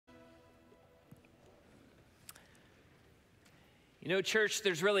You know, church,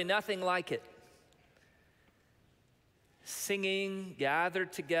 there's really nothing like it. Singing,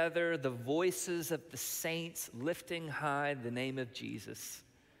 gathered together, the voices of the saints lifting high the name of Jesus.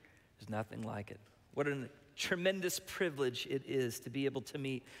 There's nothing like it. What a tremendous privilege it is to be able to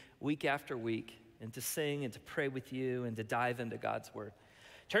meet week after week and to sing and to pray with you and to dive into God's word.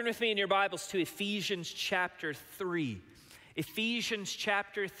 Turn with me in your Bibles to Ephesians chapter 3. Ephesians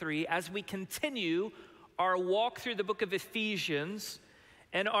chapter 3, as we continue our walk through the book of Ephesians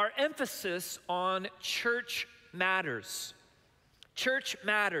and our emphasis on church matters. Church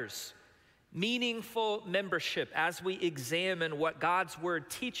matters. Meaningful membership as we examine what God's word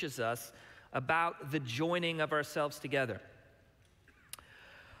teaches us about the joining of ourselves together.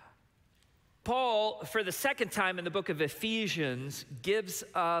 Paul, for the second time in the book of Ephesians, gives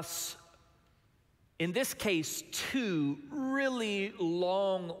us, in this case, two really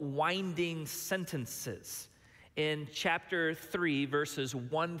long, winding sentences in chapter 3, verses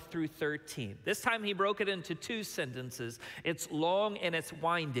 1 through 13. This time he broke it into two sentences. It's long and it's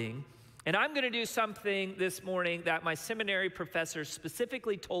winding. And I'm going to do something this morning that my seminary professor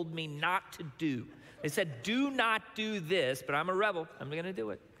specifically told me not to do. They said, do not do this, but I'm a rebel. I'm going to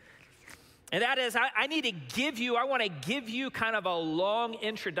do it. And that is, I want to give you kind of a long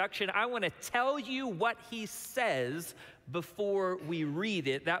introduction. I want to tell you what he says before we read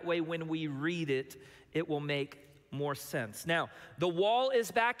it. That way, when we read it, it will make more sense. Now, the wall is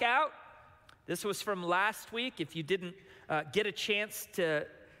back out. This was from last week. If you didn't get a chance to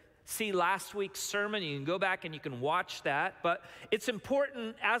see last week's sermon, you can go back and you can watch that. But it's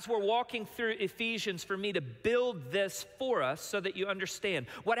important as we're walking through Ephesians for me to build this for us so that you understand.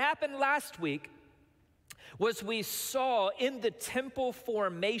 What happened last week was we saw in the temple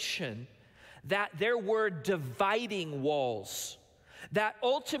formation that there were dividing walls that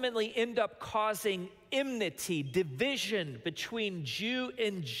ultimately end up causing enmity, division between Jew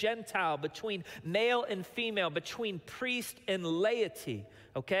and Gentile, between male and female, between priest and laity,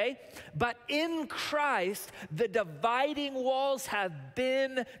 okay? But in Christ, the dividing walls have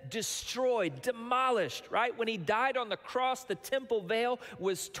been destroyed, demolished, right? When he died on the cross, the temple veil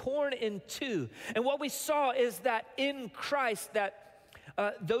was torn in two. And what we saw is that in Christ, that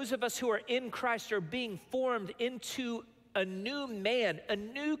those of us who are in Christ are being formed into a new man, a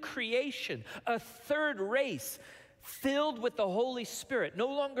new creation, a third race filled with the Holy Spirit. No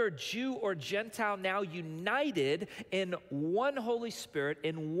longer Jew or Gentile, now united in one Holy Spirit,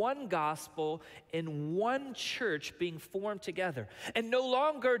 in one gospel, in one church being formed together. And no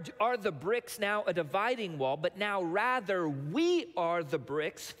longer are the bricks now a dividing wall, but now rather we are the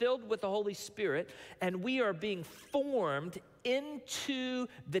bricks filled with the Holy Spirit, and we are being formed into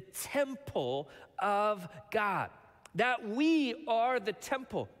the temple of God. That we are the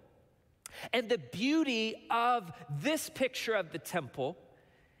temple. And the beauty of this picture of the temple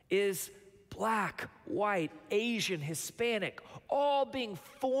is black, white, Asian, Hispanic, all being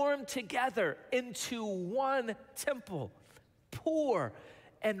formed together into one temple. Poor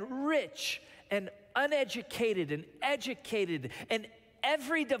and rich and uneducated and educated, and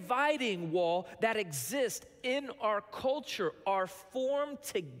every dividing wall that exists in our culture are formed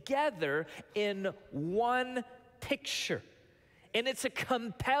together in one picture. And it's a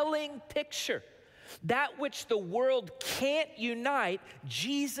compelling picture. That which the world can't unite,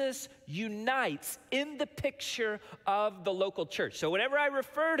 Jesus unites in the picture of the local church. So whenever I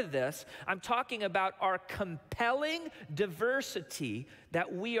refer to this, I'm talking about our compelling diversity,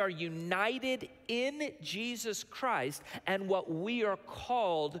 that we are united in Jesus Christ and what we are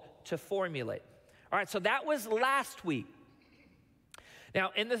called to formulate. All right, so that was last week.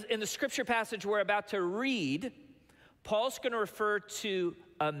 Now, in the scripture passage we're about to read, Paul's going to refer to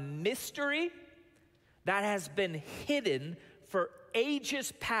a mystery that has been hidden for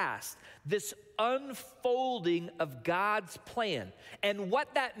ages past, this unfolding of God's plan. And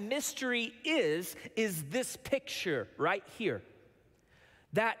what that mystery is this picture right here.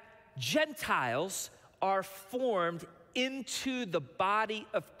 That Gentiles are formed into the body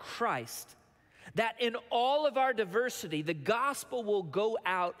of Christ. That in all of our diversity, the gospel will go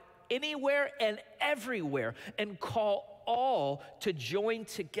out anywhere and everywhere and call all to join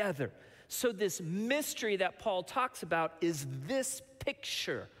together. So this mystery that Paul talks about is this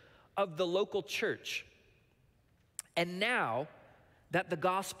picture of the local church. And now that the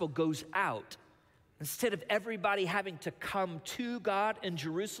gospel goes out, instead of everybody having to come to God in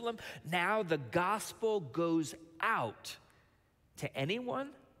Jerusalem, now the gospel goes out to anyone,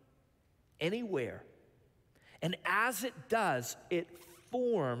 anywhere. And as it does, it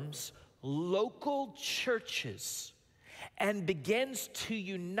forms local churches and begins to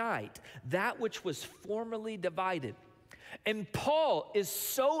unite that which was formerly divided. And Paul is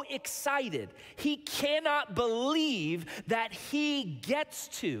so excited. He cannot believe that he gets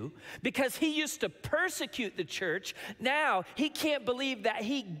to, because he used to persecute the church. Now he can't believe that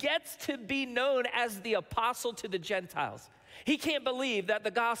he gets to be known as the apostle to the Gentiles. He can't believe that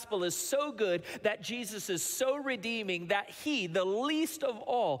the gospel is so good, that Jesus is so redeeming, that he, the least of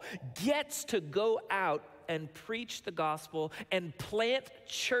all, gets to go out and preach the gospel and plant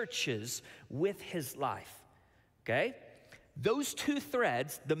churches with his life. Okay? Those two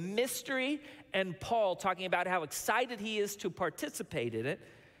threads, the mystery and Paul talking about how excited he is to participate in it,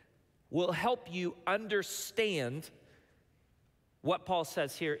 will help you understand what Paul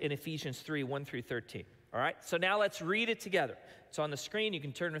says here in Ephesians 3, 1 through 13. All right, so now let's read it together. It's on the screen. You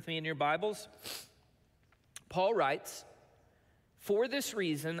can turn with me in your Bibles. Paul writes, "For this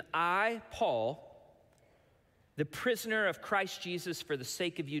reason, I, Paul, the prisoner of Christ Jesus for the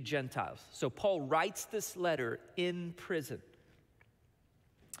sake of you Gentiles." So Paul writes this letter in prison.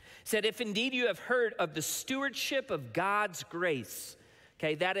 Said, "If indeed you have heard of the stewardship of God's grace,"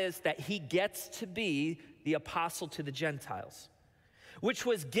 okay, that is that he gets to be the apostle to the Gentiles, "which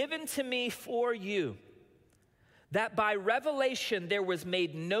was given to me for you, that by revelation there was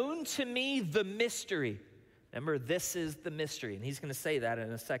made known to me the mystery." Remember, this is the mystery, and he's going to say that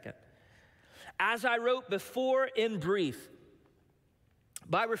in a second. "As I wrote before in brief."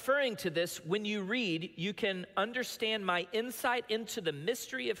 By referring to this, when you read, you can understand my insight into the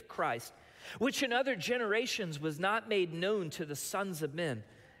mystery of Christ, which in other generations was not made known to the sons of men,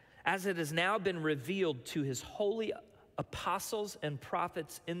 as it has now been revealed to his holy apostles and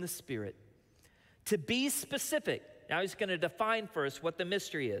prophets in the Spirit. To be specific, now he's going to define for us what the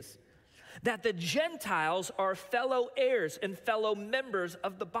mystery is. That the Gentiles are fellow heirs and fellow members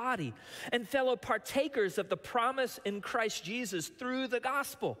of the body, and fellow partakers of the promise in Christ Jesus through the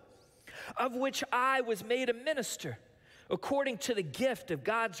gospel, of which I was made a minister, according to the gift of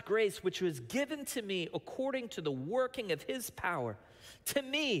God's grace, which was given to me according to the working of his power. To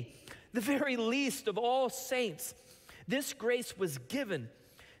me, the very least of all saints, this grace was given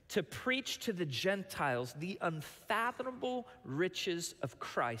to preach to the Gentiles the unfathomable riches of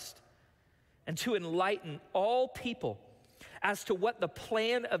Christ, and to enlighten all people as to what the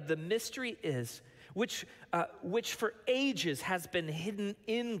plan of the mystery is, which for ages has been hidden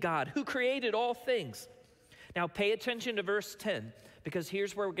in God, who created all things." Now pay attention to verse 10, because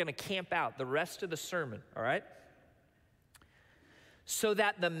here's where we're going to camp out the rest of the sermon, all right? "So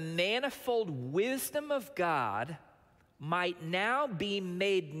that the manifold wisdom of God might now be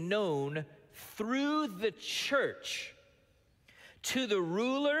made known through the church to the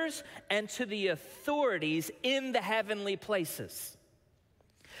rulers and to the authorities in the heavenly places.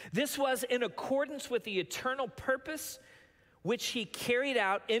 This was in accordance with the eternal purpose which he carried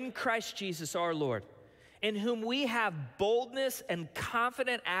out in Christ Jesus our Lord, in whom we have boldness and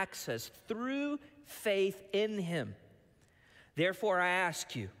confident access through faith in him. Therefore I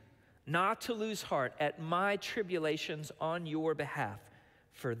ask you not to lose heart at my tribulations on your behalf,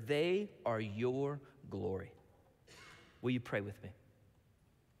 for they are your glory." Will you pray with me?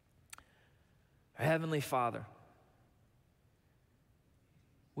 Our Heavenly Father,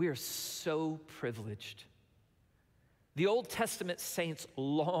 we are so privileged. The Old Testament saints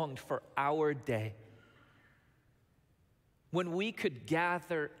longed for our day when we could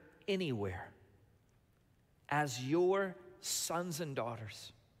gather anywhere as your sons and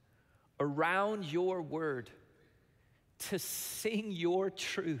daughters around your word to sing your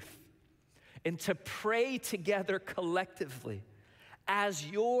truth and to pray together collectively as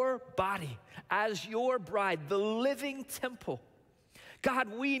your body, as your bride, the living temple. God,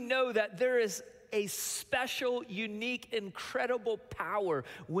 we know that there is a special, unique, incredible power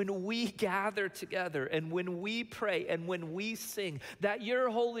when we gather together and when we pray and when we sing, that your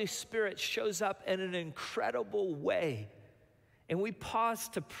Holy Spirit shows up in an incredible way. And we pause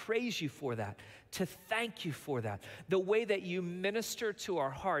to praise you for that, to thank you for that. The way that you minister to our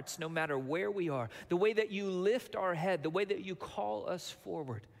hearts no matter where we are, the way that you lift our head, the way that you call us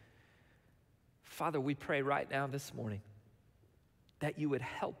forward. Father, we pray right now this morning that you would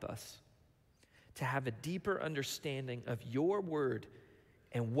help us to have a deeper understanding of your word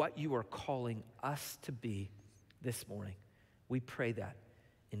and what you are calling us to be this morning. We pray that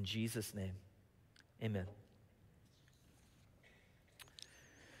in Jesus' name. Amen.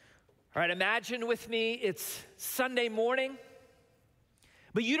 All right, imagine with me it's Sunday morning,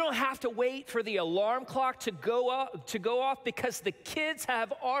 but you don't have to wait for the alarm clock to go off because the kids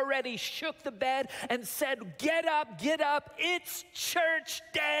have already shook the bed and said, get up, it's church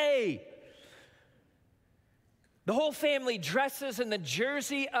day. The whole family dresses in the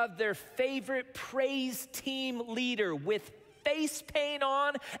jersey of their favorite praise team leader with face paint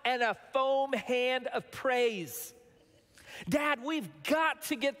on and a foam hand of praise. Dad, we've got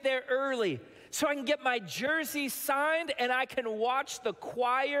to get there early so I can get my jersey signed and I can watch the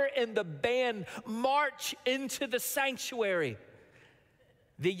choir and the band march into the sanctuary.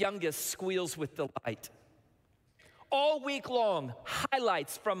 The youngest squeals with delight. All week long,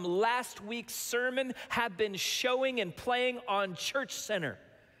 highlights from last week's sermon have been showing and playing on Church Center.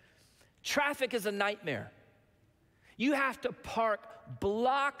 Traffic is a nightmare. You have to park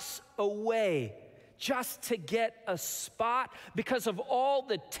blocks away just to get a spot because of all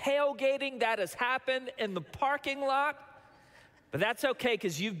the tailgating that has happened in the parking lot. But that's okay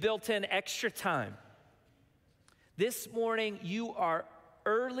because you've built in extra time. This morning, you are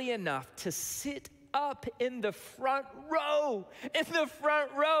early enough to sit up in the front row,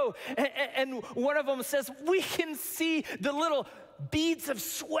 And one of them says, we can see the little beads of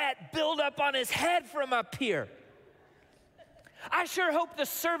sweat build up on his head from up here. I sure hope the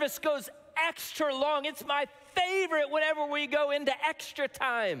service goes extra long. It's my favorite whenever we go into extra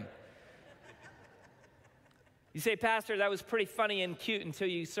time. You say, Pastor, that was pretty funny and cute until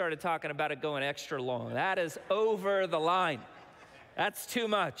you started talking about it going extra long. That is over the line. That's too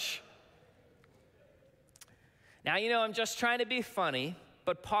much. Now, I'm just trying to be funny,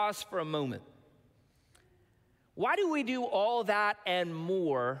 but pause for a moment. Why do we do all that and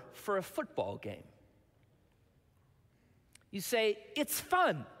more for a football game? You say, it's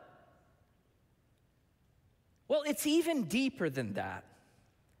fun. Well, it's even deeper than that.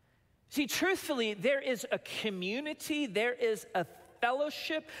 See, truthfully, there is a community, there is a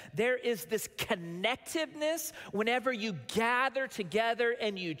fellowship, there is this connectiveness whenever you gather together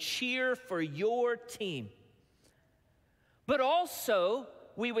and you cheer for your team. But also,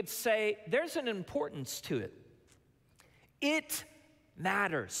 we would say there's an importance to it. It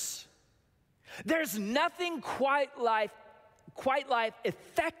matters. There's nothing quite like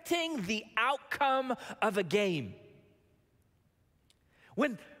affecting the outcome of a game.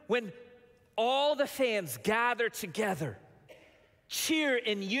 When all the fans gather together, cheer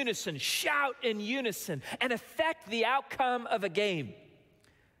in unison, shout in unison, and affect the outcome of a game.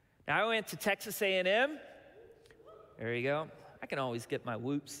 Now, I went to Texas A&M. There you go. I can always get my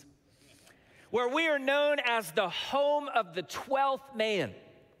whoops. Where we are known as the home of the 12th man.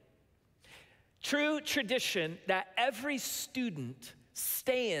 True tradition that every student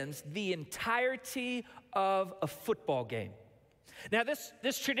stands the entirety of a football game. Now,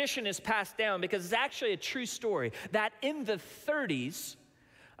 this tradition is passed down because it's actually a true story that in the 30s,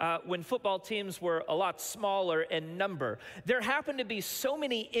 when football teams were a lot smaller in number, there happened to be so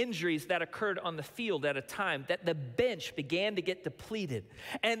many injuries that occurred on the field at a time that the bench began to get depleted.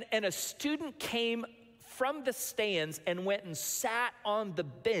 And a student came from the stands and went and sat on the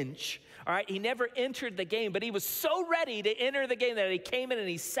bench. All right, he never entered the game, but he was so ready to enter the game that he came in and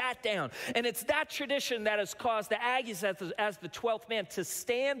he sat down. And it's that tradition that has caused the Aggies as the 12th man to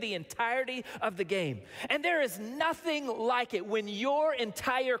stand the entirety of the game. And there is nothing like it when your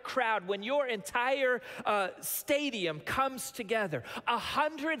entire crowd, when your entire stadium comes together,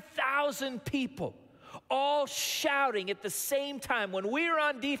 100,000 people, all shouting at the same time. When we're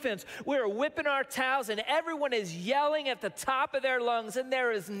on defense, we're whipping our towels and everyone is yelling at the top of their lungs, and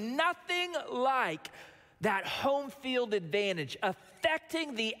there is nothing like that home field advantage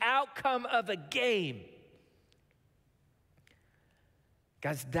affecting the outcome of a game.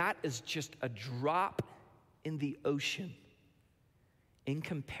 Guys, that is just a drop in the ocean in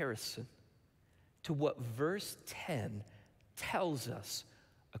comparison to what verse 10 tells us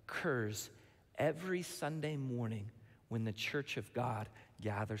occurs every Sunday morning when the church of God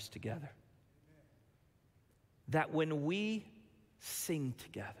gathers together. That when we sing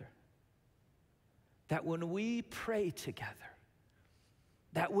together, that when we pray together,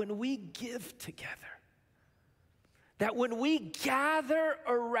 that when we give together, that when we gather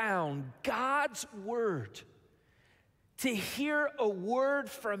around God's word to hear a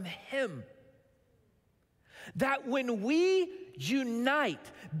word from Him, that when we unite,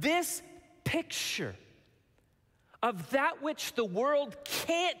 this picture of that which the world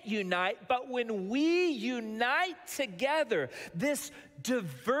can't unite, but when we unite together, this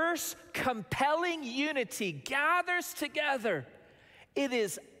diverse, compelling unity gathers together. It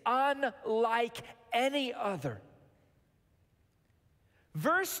is unlike any other.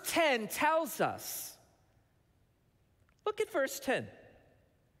 Verse 10 tells us, look at verse 10.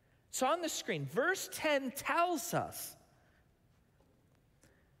 It's on the screen. Verse 10 tells us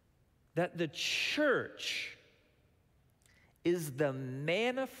that the church is the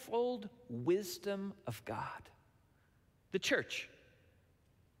manifold wisdom of God. the church.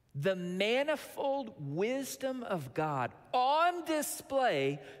 The manifold wisdom of God on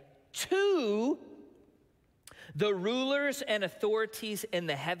display to the rulers and authorities in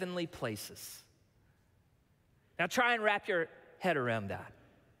the heavenly places. Now try and wrap your head around that.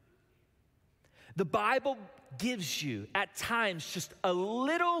 The Bible gives you, at times, just a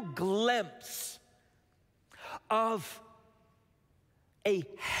little glimpse of a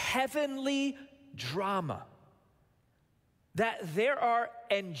heavenly drama. That there are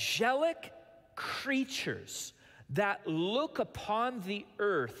angelic creatures that look upon the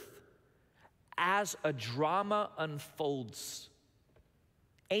earth as a drama unfolds.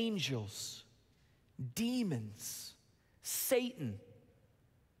 Angels, demons, Satan,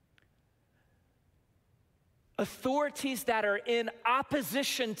 authorities that are in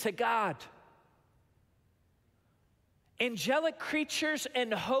opposition to God, angelic creatures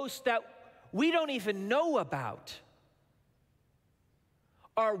and hosts that we don't even know about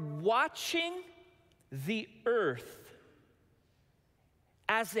are watching the earth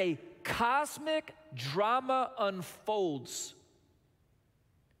as a cosmic drama unfolds.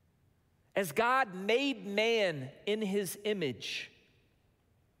 As God made man in his image,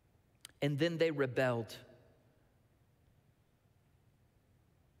 and then they rebelled.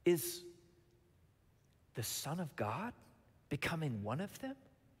 Is the Son of God becoming one of them?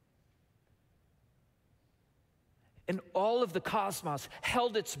 And all of the cosmos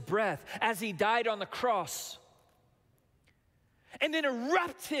held its breath as he died on the cross, and then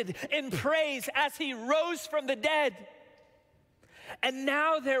erupted in praise as he rose from the dead. And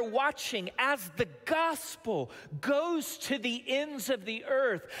now they're watching as the gospel goes to the ends of the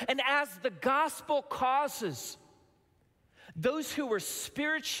earth, and as the gospel causes those who were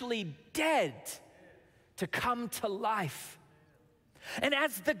spiritually dead to come to life. And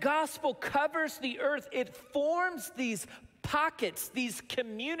as the gospel covers the earth, it forms these pockets, these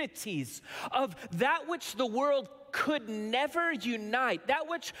communities of that which the world could never unite, that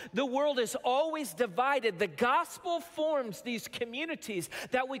which the world is always divided. The gospel forms these communities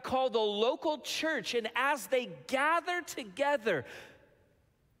that we call the local church, and as they gather together,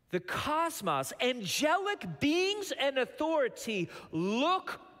 the cosmos, angelic beings and authority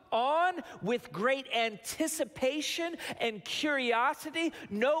look on with great anticipation and curiosity.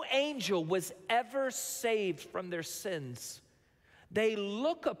 No angel was ever saved from their sins. They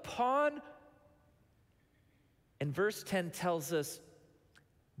look upon, and verse 10 tells us,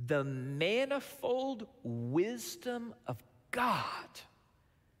 the manifold wisdom of God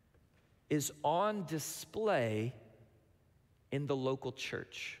is on display in the local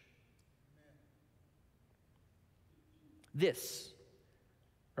church. This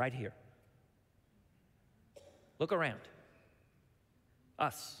right here. Look around.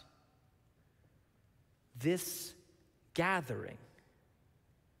 Us. This gathering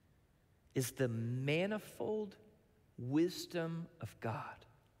is the manifold wisdom of God.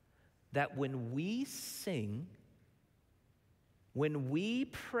 That when we sing, when we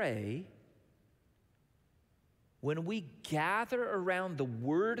pray, when we gather around the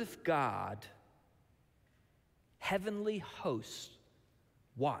Word of God, heavenly hosts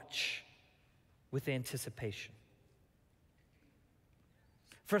watch with anticipation.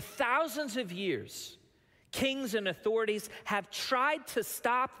 For thousands of years, kings and authorities have tried to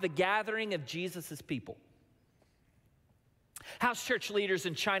stop the gathering of Jesus' people. House church leaders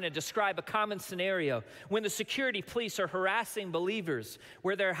in China describe a common scenario when the security police are harassing believers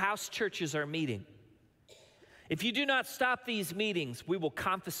where their house churches are meeting. If you do not stop these meetings, we will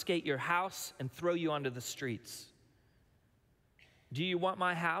confiscate your house and throw you onto the streets. Do you want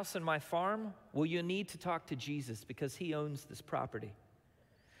my house and my farm? Well, you need to talk to Jesus because he owns this property.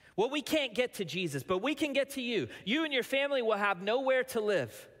 Well, we can't get to Jesus, but we can get to you. You and your family will have nowhere to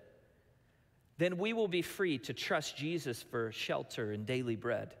live. Then we will be free to trust Jesus for shelter and daily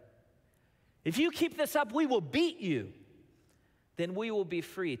bread. If you keep this up, we will beat you. Then we will be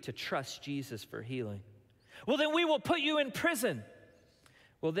free to trust Jesus for healing. Well, then we will put you in prison.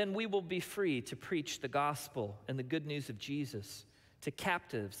 Well, then we will be free to preach the gospel and the good news of Jesus to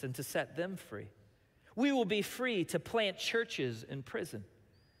captives and to set them free. We will be free to plant churches in prison.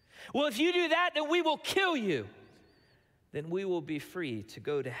 Well, if you do that, then we will kill you. Then we will be free to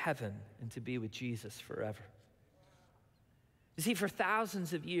go to heaven and to be with Jesus forever. You see, for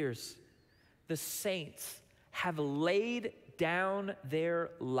thousands of years, the saints have laid down their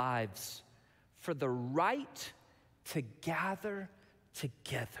lives for the right to gather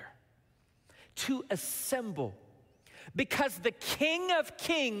together, to assemble, because the King of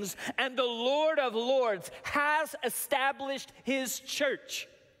Kings and the Lord of Lords has established his church.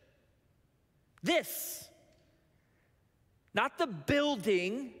 This Not the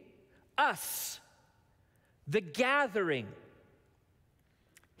building, us. The gathering.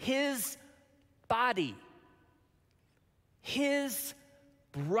 His body. His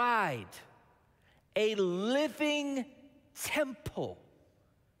bride. A living temple.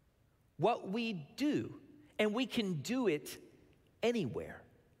 What we do, and we can do it anywhere.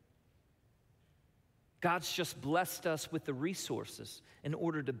 God's just blessed us with the resources in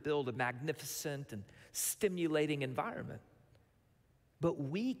order to build a magnificent and stimulating environment. But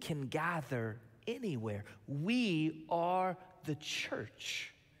we can gather anywhere. We are the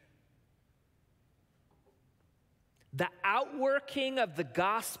church. The outworking of the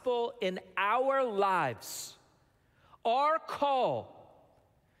gospel in our lives, our call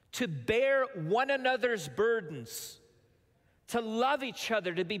to bear one another's burdens, to love each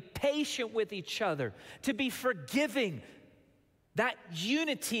other, to be patient with each other, to be forgiving, that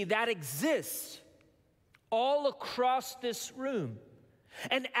unity that exists all across this room.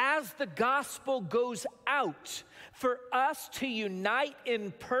 And as the gospel goes out, for us to unite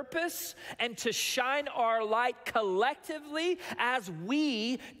in purpose and to shine our light collectively as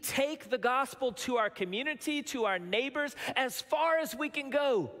we take the gospel to our community, to our neighbors, as far as we can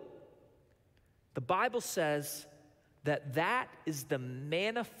go. The Bible says that that is the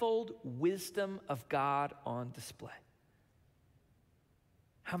manifold wisdom of God on display.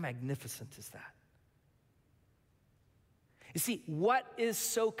 How magnificent is that? You see, what is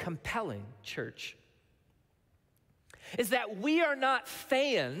so compelling, church, is that we are not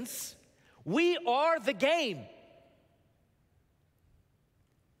fans, we are the game.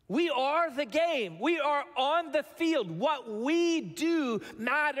 We are the game. We are on the field. What we do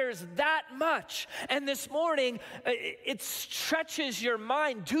matters that much. And this morning, it stretches your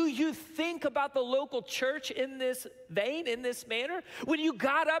mind. Do you think about the local church in this vein, in this manner? When you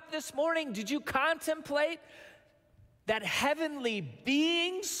got up this morning, did you contemplate that heavenly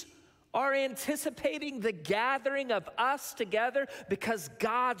beings are anticipating the gathering of us together because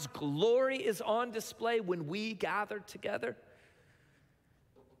God's glory is on display when we gather together?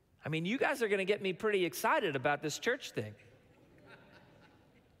 I mean, you guys are going to get me pretty excited about this church thing.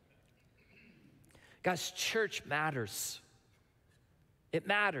 Guys, church matters. It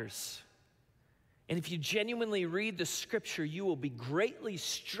matters. And if you genuinely read the scripture, you will be greatly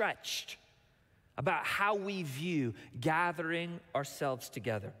stretched about how we view gathering ourselves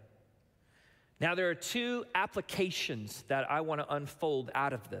together. Now, there are two applications that I want to unfold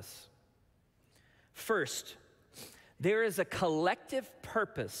out of this. First, there is a collective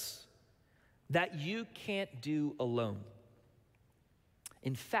purpose that you can't do alone.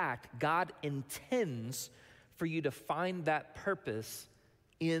 In fact, God intends for you to find that purpose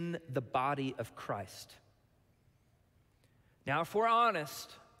in the body of Christ. Now, if we're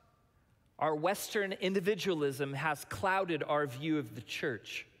honest, our Western individualism has clouded our view of the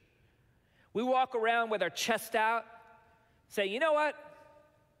church. We walk around with our chest out, say, you know what?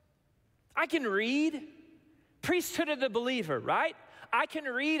 I can read. Priesthood of the believer, right? I can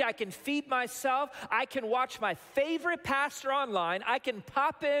read, I can feed myself, I can watch my favorite pastor online, I can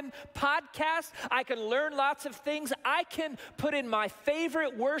pop in podcasts, I can learn lots of things, I can put in my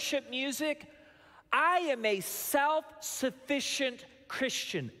favorite worship music. I am a self-sufficient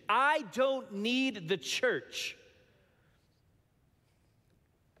Christian. I don't need the church.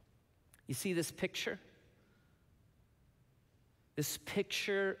 You see this picture? This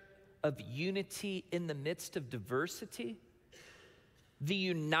picture of unity in the midst of diversity, the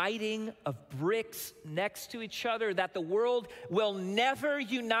uniting of bricks next to each other that the world will never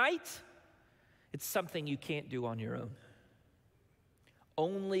unite. It's something you can't do on your own.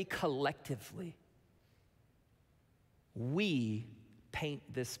 Only collectively we paint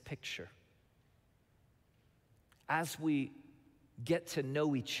this picture. As we get to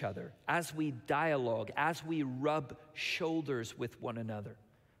know each other, as we dialogue, as we rub shoulders with one another.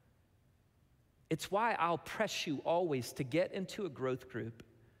 It's why I'll press you always to get into a growth group,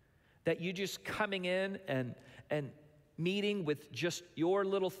 that you just coming in and meeting with just your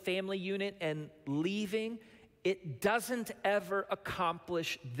little family unit and leaving, it doesn't ever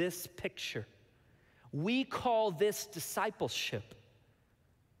accomplish this picture. We call this discipleship.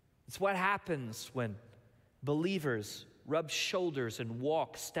 It's what happens when believers rub shoulders and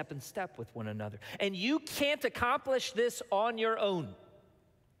walk step in step with one another. And you can't accomplish this on your own.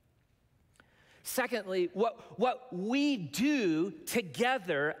 Secondly, what we do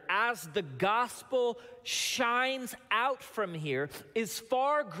together as the gospel shines out from here is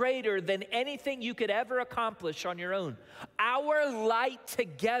far greater than anything you could ever accomplish on your own. Our light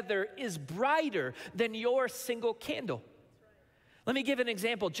together is brighter than your single candle. Let me give an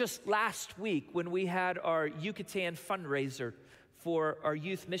example. Just last week when we had our Yucatan fundraiser for our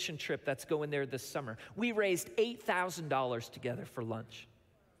youth mission trip that's going there this summer, we raised $8,000 together for lunch.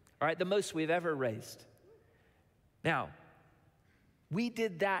 All right, the most we've ever raised. Now, we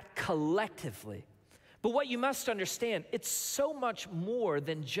did that collectively. But what you must understand, it's so much more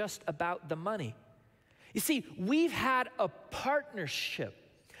than just about the money. You see, we've had a partnership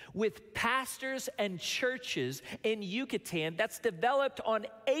with pastors and churches in Yucatan that's developed on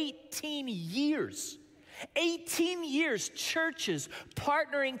 18 years. 18 years, churches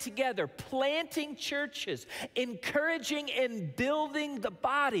partnering together, planting churches, encouraging and building the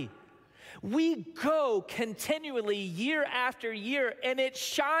body. We go continually year after year, and it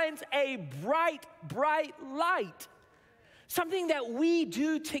shines a bright, bright light. Something that we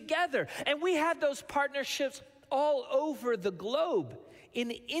do together. And we have those partnerships all over the globe,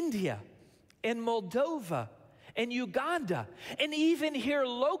 in India, in Moldova, in Uganda, and even here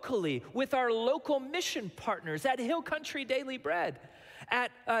locally with our local mission partners at Hill Country Daily Bread,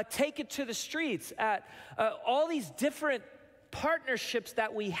 at Take It to the Streets, at all these different partnerships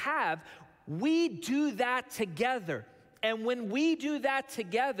that we have. We do that together. And when we do that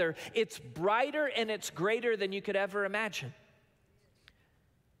together, it's brighter and it's greater than you could ever imagine.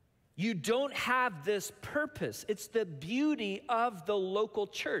 You don't have this purpose. It's the beauty of the local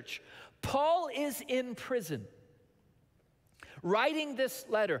church. Paul is in prison, writing this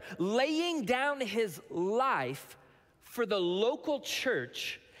letter, laying down his life for the local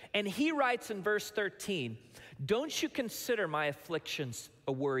church, and he writes in verse 13, "Don't you consider my afflictions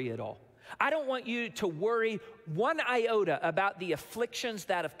a worry at all?" I don't want you to worry one iota about the afflictions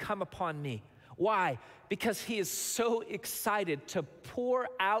that have come upon me. Why? Because he is so excited to pour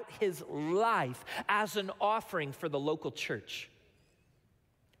out his life as an offering for the local church.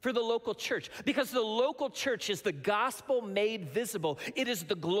 For the local church. Because the local church is the gospel made visible. It is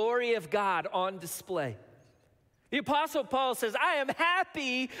the glory of God on display. The Apostle Paul says, I am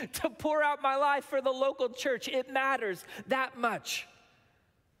happy to pour out my life for the local church. It matters that much.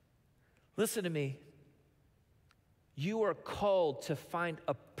 Listen to me. You are called to find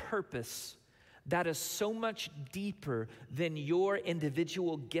a purpose that is so much deeper than your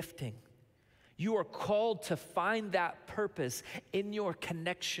individual gifting. You are called to find that purpose in your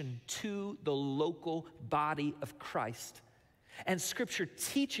connection to the local body of Christ. And Scripture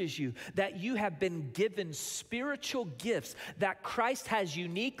teaches you that you have been given spiritual gifts that Christ has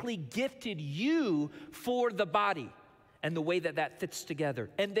uniquely gifted you for the body and the way that that fits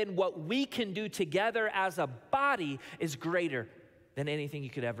together. And then what we can do together as a body is greater than anything you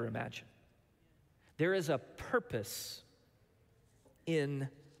could ever imagine. There is a purpose in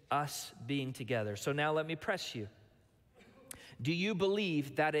us being together. So now let me press you. Do you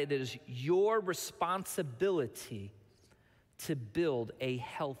believe that it is your responsibility to build a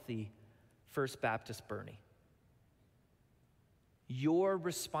healthy First Baptist Boerne? Your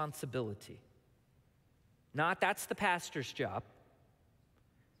responsibility. Not that's the pastor's job.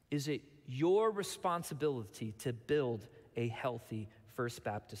 Is it your responsibility to build a healthy First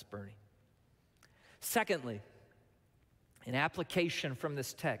Baptist Boerne? Secondly, an application from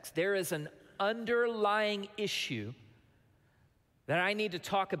this text, there is an underlying issue that I need to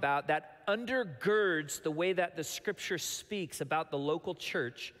talk about that undergirds the way that the Scripture speaks about the local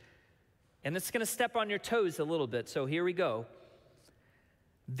church. And it's going to step on your toes a little bit, so here we go.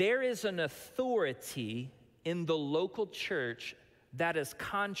 There is an authority in the local church that is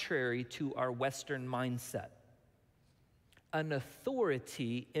contrary to our Western mindset. An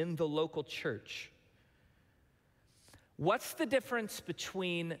authority in the local church. What's the difference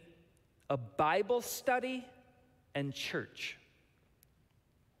between a Bible study and church?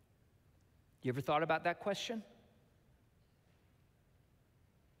 You ever thought about that question?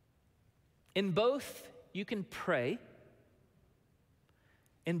 In both, you can pray.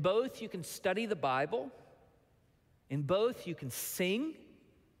 In both, you can study the Bible. In both, you can sing.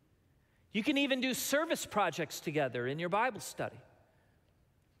 You can even do service projects together in your Bible study.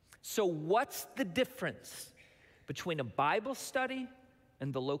 So what's the difference between a Bible study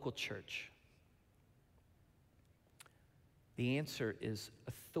and the local church? The answer is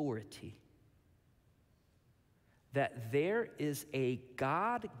authority. That there is a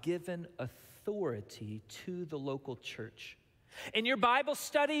God-given authority to the local church. In your Bible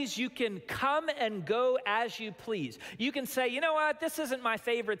studies, you can come and go as you please. You can say, you know what, this isn't my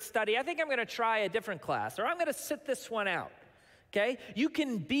favorite study. I think I'm going to try a different class, or I'm going to sit this one out, okay? You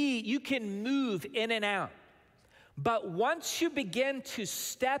can move in and out. But once you begin to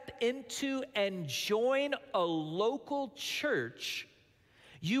step into and join a local church,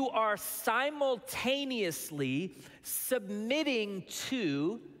 You are simultaneously submitting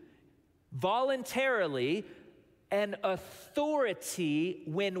to, voluntarily, an authority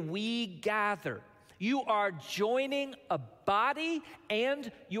when we gather. You are joining a body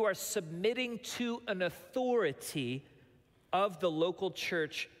and you are submitting to an authority of the local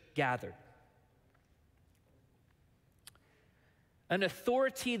church gathered. An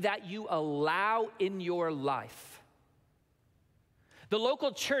authority that you allow in your life. The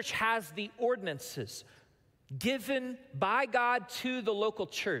local church has the ordinances given by God to the local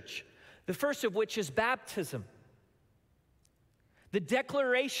church. The first of which is baptism. The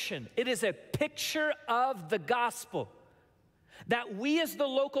declaration, it is a picture of the gospel. That we as the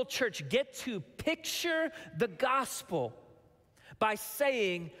local church get to picture the gospel by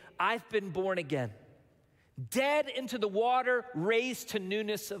saying, I've been born again. Dead into the water, raised to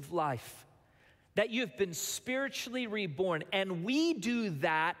newness of life. That you've been spiritually reborn. And we do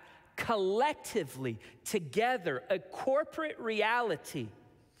that collectively, together, a corporate reality,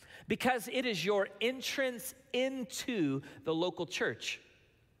 because it is your entrance into the local church.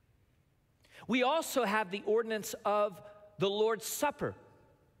 We also have the ordinance of the Lord's Supper,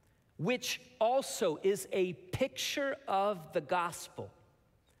 which also is a picture of the gospel.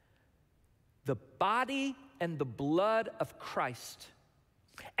 The body and the blood of Christ.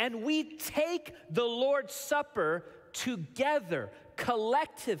 And we take the Lord's Supper together,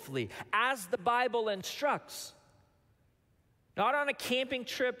 collectively, as the Bible instructs. Not on a camping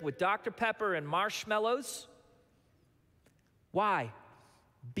trip with Dr. Pepper and marshmallows. Why?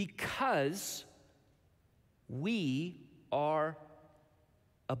 Because we are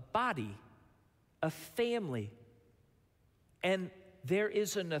a body, a family, and there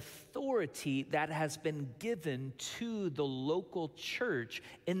is an authority that has been given to the local church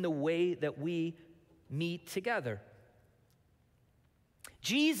in the way that we meet together.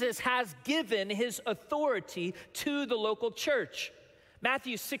 Jesus has given his authority to the local church.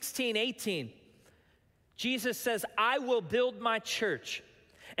 Matthew 16:18, Jesus says, I will build my church,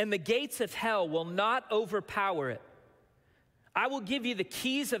 and the gates of hell will not overpower it. I will give you the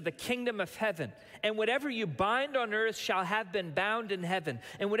keys of the kingdom of heaven, and whatever you bind on earth shall have been bound in heaven,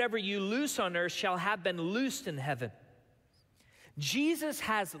 and whatever you loose on earth shall have been loosed in heaven. Jesus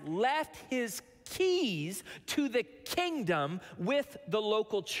has left his keys to the kingdom with the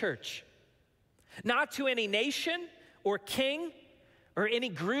local church. Not to any nation or king or any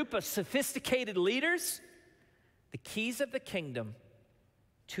group of sophisticated leaders. The keys of the kingdom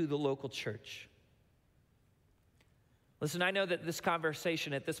to the local church. Listen, I know that this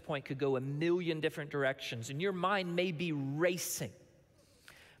conversation at this point could go a million different directions, and your mind may be racing.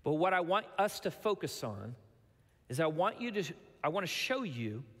 But what I want us to focus on is I want to show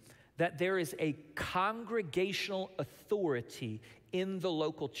you that there is a congregational authority in the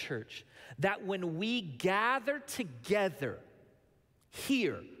local church. That when we gather together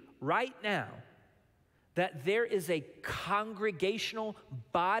here, right now, that there is a congregational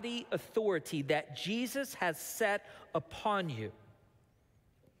body authority that Jesus has set upon you.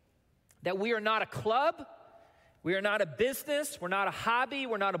 That we are not a club, we are not a business, we're not a hobby,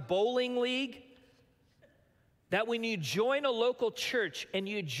 we're not a bowling league. That when you join a local church and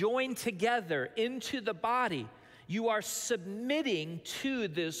you join together into the body, you are submitting to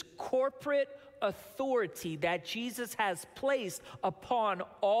this corporate authority that Jesus has placed upon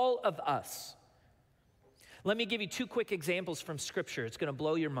all of us. Let me give you two quick examples from Scripture. It's going to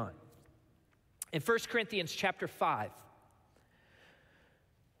blow your mind. In 1 Corinthians chapter 5,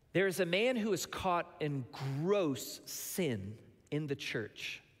 there is a man who is caught in gross sin in the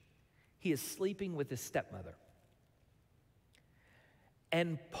church. He is sleeping with his stepmother.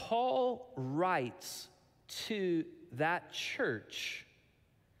 And Paul writes to that church.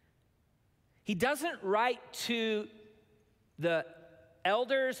 He doesn't write to the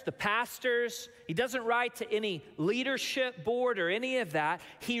elders, the pastors. He doesn't write to any leadership board or any of that.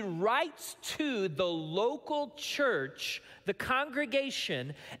 He writes to the local church, the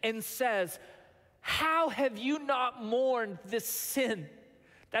congregation, and says, how have you not mourned this sin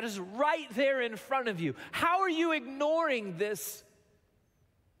that is right there in front of you? How are you ignoring this?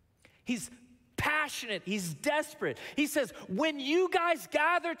 He's passionate. He's desperate. He says, when you guys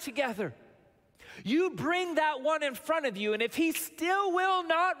gather together, you bring that one in front of you, and if he still will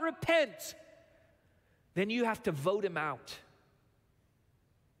not repent, then you have to vote him out.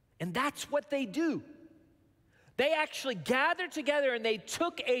 And that's what they do. They actually gathered together and they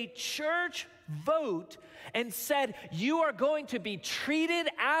took a church vote and said, you are going to be treated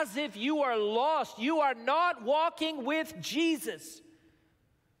as if you are lost. You are not walking with Jesus.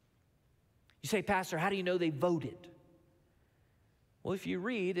 You say, Pastor, how do you know they voted? Well, if you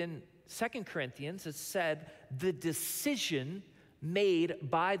read in 2 Corinthians, it said the decision made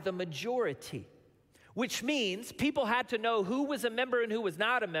by the majority, which means people had to know who was a member and who was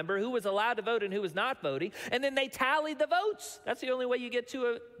not a member, who was allowed to vote and who was not voting, and then they tallied the votes. That's the only way you get to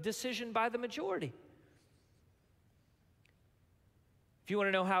a decision by the majority. If you want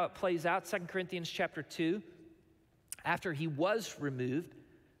to know how it plays out, 2 Corinthians chapter 2, after he was removed,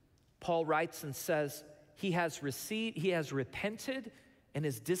 Paul writes and says, he has repented, and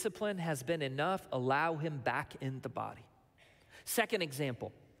his discipline has been enough. Allow him back in the body. Second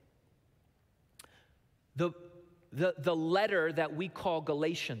example, the letter that we call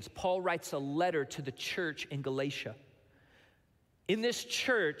Galatians. Paul writes a letter to the church in Galatia. In this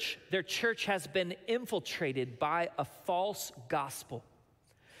church, their church has been infiltrated by a false gospel.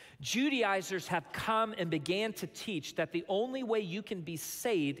 Judaizers have come and began to teach that the only way you can be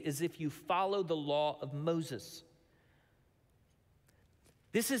saved is if you follow the law of Moses.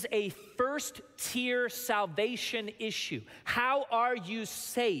 This is a first-tier salvation issue. How are you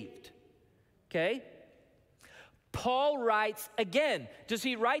saved? Okay? Paul writes, again, does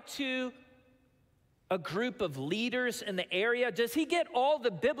he write to a group of leaders in the area? Does he get all the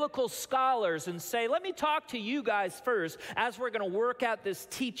biblical scholars and say, let me talk to you guys first as we're going to work out this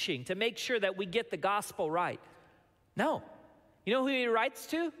teaching to make sure that we get the gospel right? No. You know who he writes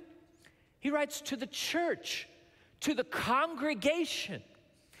to? He writes to the church, to the congregation.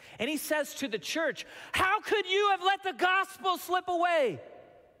 And he says to the church, how could you have let the gospel slip away?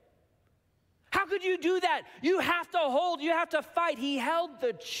 How could you do that? You have to fight. He held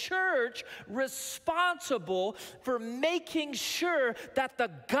the church responsible for making sure that the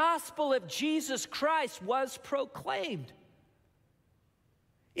gospel of Jesus Christ was proclaimed.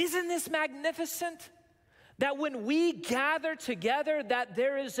 Isn't this magnificent? That when we gather together, that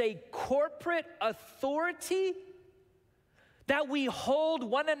there is a corporate authority, that we hold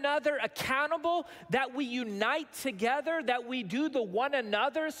one another accountable, that we unite together, that we do the one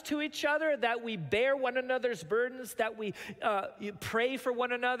another's to each other, that we bear one another's burdens, that we pray for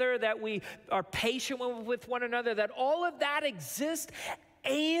one another, that we are patient with one another, that all of that exists,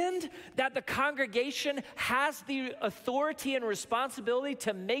 and that the congregation has the authority and responsibility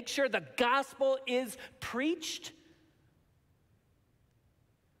to make sure the gospel is preached.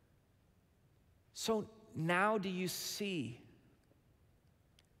 So now do you see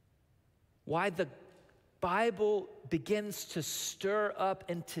why the Bible begins to stir up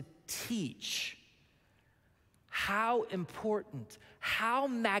and to teach how important, how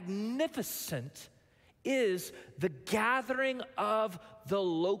magnificent is the gathering of the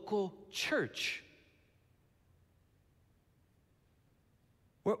local church?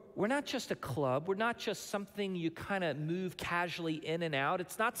 We're not just a club. We're not just something you kind of move casually in and out.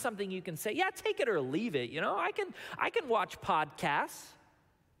 It's not something you can say, yeah, take it or leave it. You know, I can watch podcasts.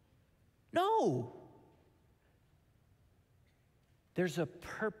 No. There's a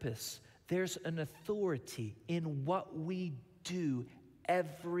purpose. There's an authority in what we do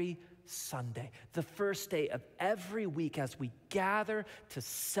every Sunday, the first day of every week as we gather to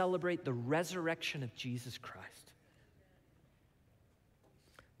celebrate the resurrection of Jesus Christ.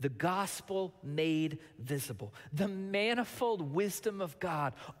 The gospel made visible, the manifold wisdom of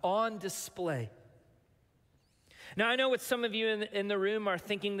God on display. Now, I know what some of you in the room are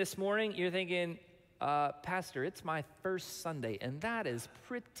thinking this morning. You're thinking, Pastor, it's my first Sunday, and that is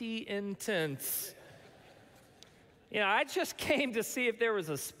pretty intense. You know, I just came to see if there was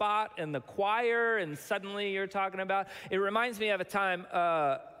a spot in the choir, and suddenly you're talking about. It reminds me of a time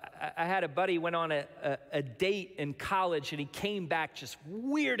I had a buddy went on a date in college, and he came back just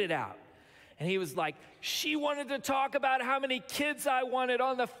weirded out. And he was like, she wanted to talk about how many kids I wanted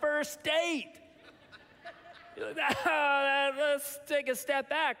on the first date. Let's take a step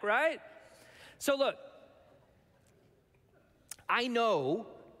back, right? So look, I know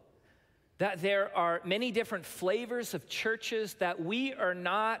that there are many different flavors of churches, that we are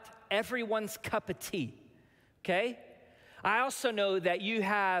not everyone's cup of tea, okay? I also know that you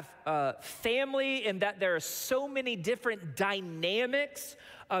have family, and that there are so many different dynamics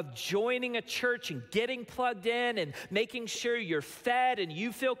of joining a church and getting plugged in and making sure you're fed and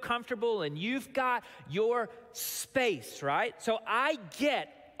you feel comfortable and you've got your space, right? So I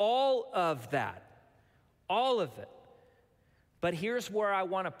get all of that, all of it. But here's where I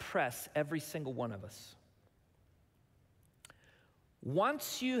want to press every single one of us.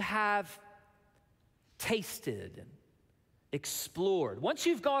 Once you have tasted and explored, once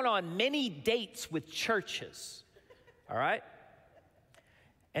you've gone on many dates with churches, all right?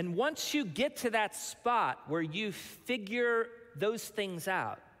 And once you get to that spot where you figure those things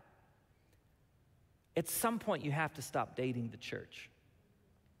out, At some point, you have to stop dating the church.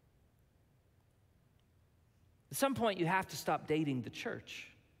 At some point, you have to stop dating the church.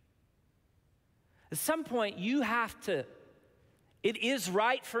 At some point, you have to, it is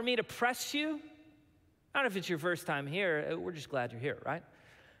right for me to press you. I don't know if it's your first time here. We're just glad you're here, right?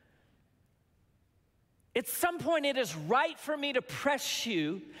 At some point, it is right for me to press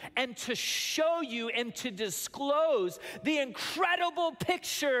you and to show you and to disclose the incredible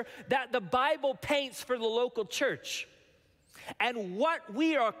picture that the Bible paints for the local church and what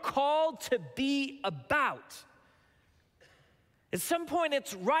we are called to be about. At some point,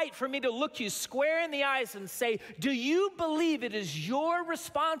 it's right for me to look you square in the eyes and say, do you believe it is your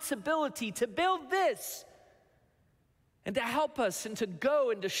responsibility to build this and to help us and to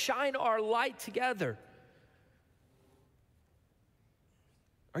go and to shine our light together?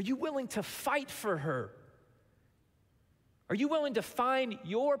 Are you willing to fight for her? Are you willing to find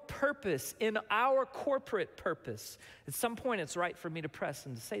your purpose in our corporate purpose? At some point, it's right for me to press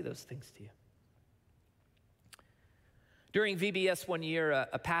and to say those things to you. During VBS one year,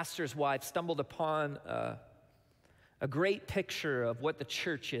 a pastor's wife stumbled upon a great picture of what the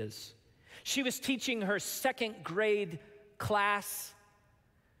church is. She was teaching her second grade class,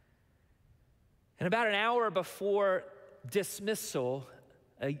 and about an hour before dismissal,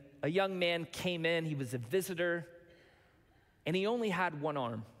 a young man came in. He was a visitor, and he only had one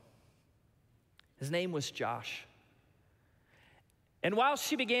arm. His name was Josh. And while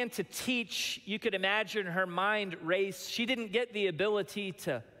she began to teach, you could imagine her mind raced. She didn't get the ability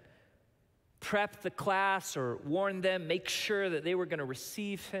to prep the class or warn them, make sure that they were going to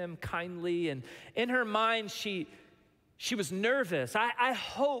receive him kindly. And in her mind, she was nervous. I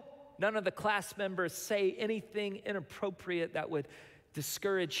hope none of the class members say anything inappropriate that would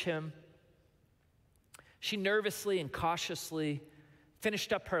discourage him. She nervously and cautiously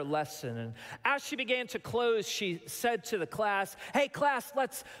finished up her lesson. And as she began to close, she said to the class, hey class,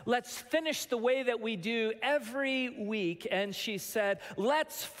 let's finish the way that we do every week. And she said,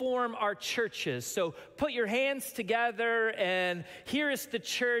 let's form our churches. So put your hands together, and here is the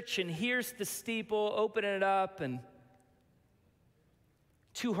church, and here's the steeple, open it up. And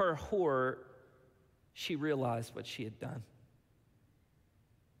to her horror, she realized what she had done.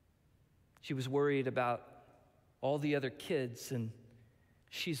 She was worried about all the other kids, and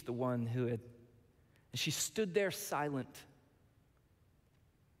she's the one who had, and she stood there silent.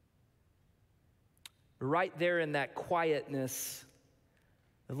 Right there in that quietness,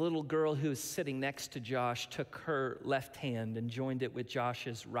 the little girl who was sitting next to Josh took her left hand and joined it with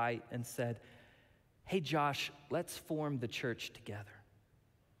Josh's right and said, hey Josh, let's form the church together.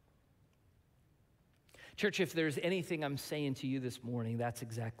 Church, if there's anything I'm saying to you this morning, that's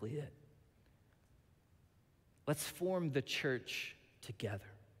exactly it. Let's form the church together.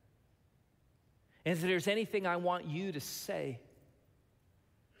 And if there's anything I want you to say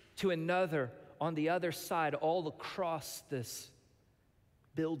to another on the other side, all across this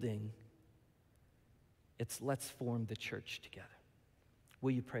building, it's let's form the church together.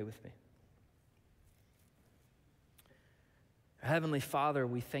 Will you pray with me? Heavenly Father,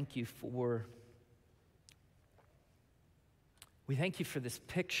 we thank you for this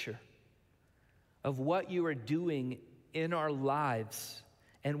picture of what you are doing in our lives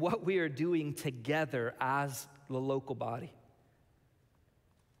and what we are doing together as the local body.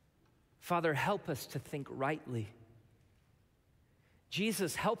 Father, help us to think rightly.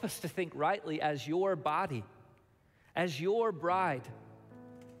 Jesus, help us to think rightly as your body, as your bride,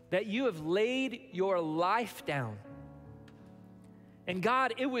 that you have laid your life down. And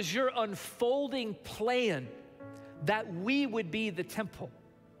God, it was your unfolding plan that we would be the temple.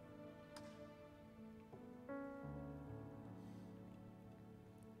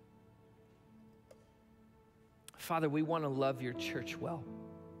 Father, we want to love your church well.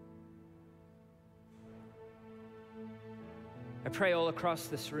 I pray all across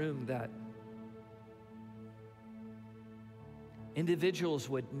this room that individuals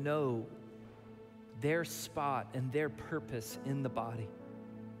would know their spot and their purpose in the body,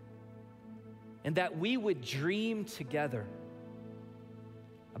 and that we would dream together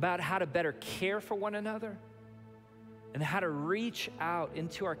about how to better care for one another and how to reach out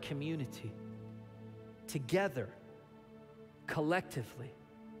into our community together, collectively,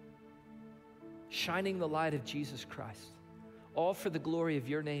 shining the light of Jesus Christ, all for the glory of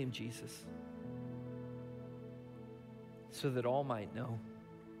your name, Jesus, so that all might know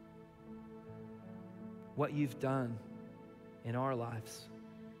what you've done in our lives,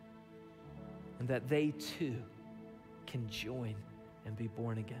 and that they too can join and be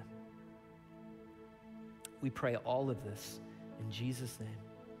born again. We pray all of this in Jesus' name,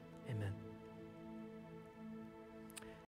 amen.